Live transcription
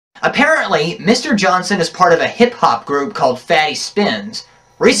Apparently, Mr. Johnson is part of a hip-hop group called Fatty Spins.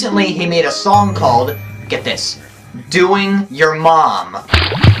 Recently, he made a song called, get this, Doing Your Mom.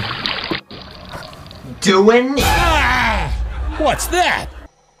 Doing? Ah! What's that?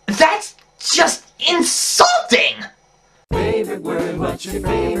 That's just insulting! Favorite word, what's your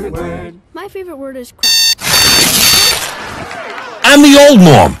favorite word? My favorite word is crap. I'm the old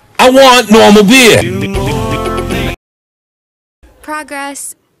norm. I want normal beer.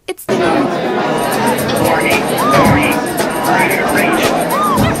 Progress. It's the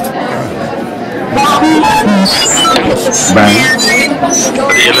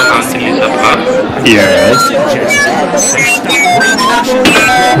Yes.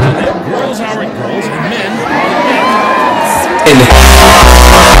 Girls aren't girls and men.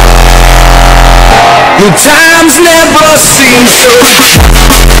 Your times never seem so.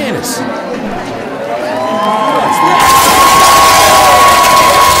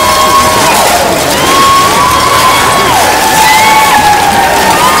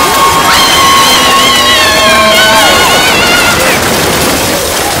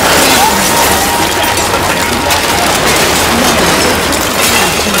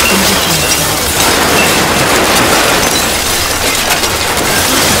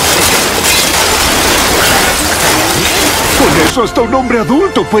 Eso hasta un hombre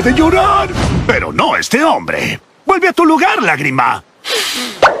adulto puede llorar. Pero no este hombre. Vuelve a tu lugar, lágrima.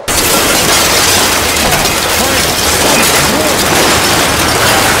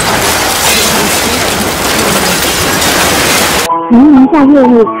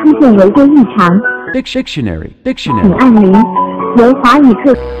 Dictionary. 请按铃，由华语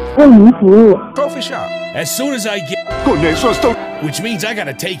课为您服务。 Coffee shop. As soon as I get. Con eso hasta... Which means I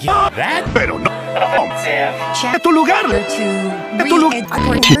gotta take it. That? Pero no. A tu lugar. A tu lugar.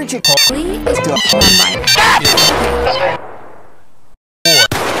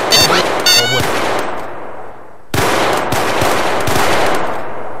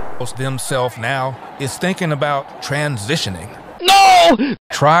 Themselves now is thinking about transitioning. No!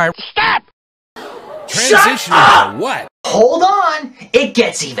 Try. Stop! Transitioning to what? Hold on! It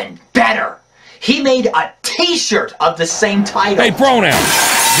gets even better! He made a t-shirt of the same title. Hey, pronoun!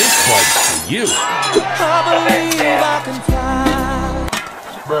 This one's for you.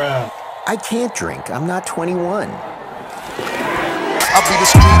 Bruh. I can't drink. I'm not 21. I'll be the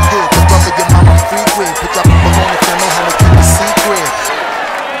street kid, the brother your mama frequent. Pick up people on if you know how to keep a secret.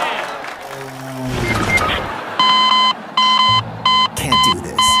 Can't do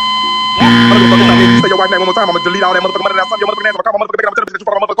this. Say your wife name one more time, I'ma delete all that motherfucking money that son, your motherfucking ass, I'm motherfucking nigga, I'm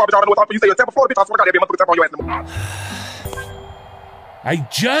motherfucking garbage, I don't know what you say yourself before, bitch, I swear to God, every motherfucking time on your ass. I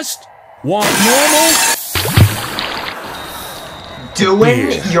just want normal.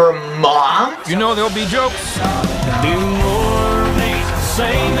 Doing your mom? You know there'll be jokes. New mornings,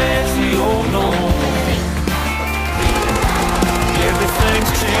 same as the old norm.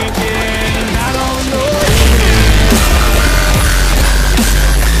 Everything's changing, I don't know.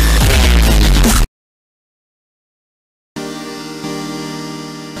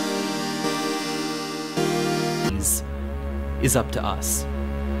 Is up to us.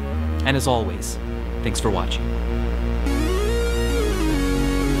 And as always, thanks for watching.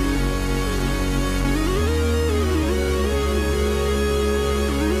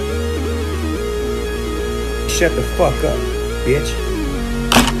 Shut the fuck up, bitch.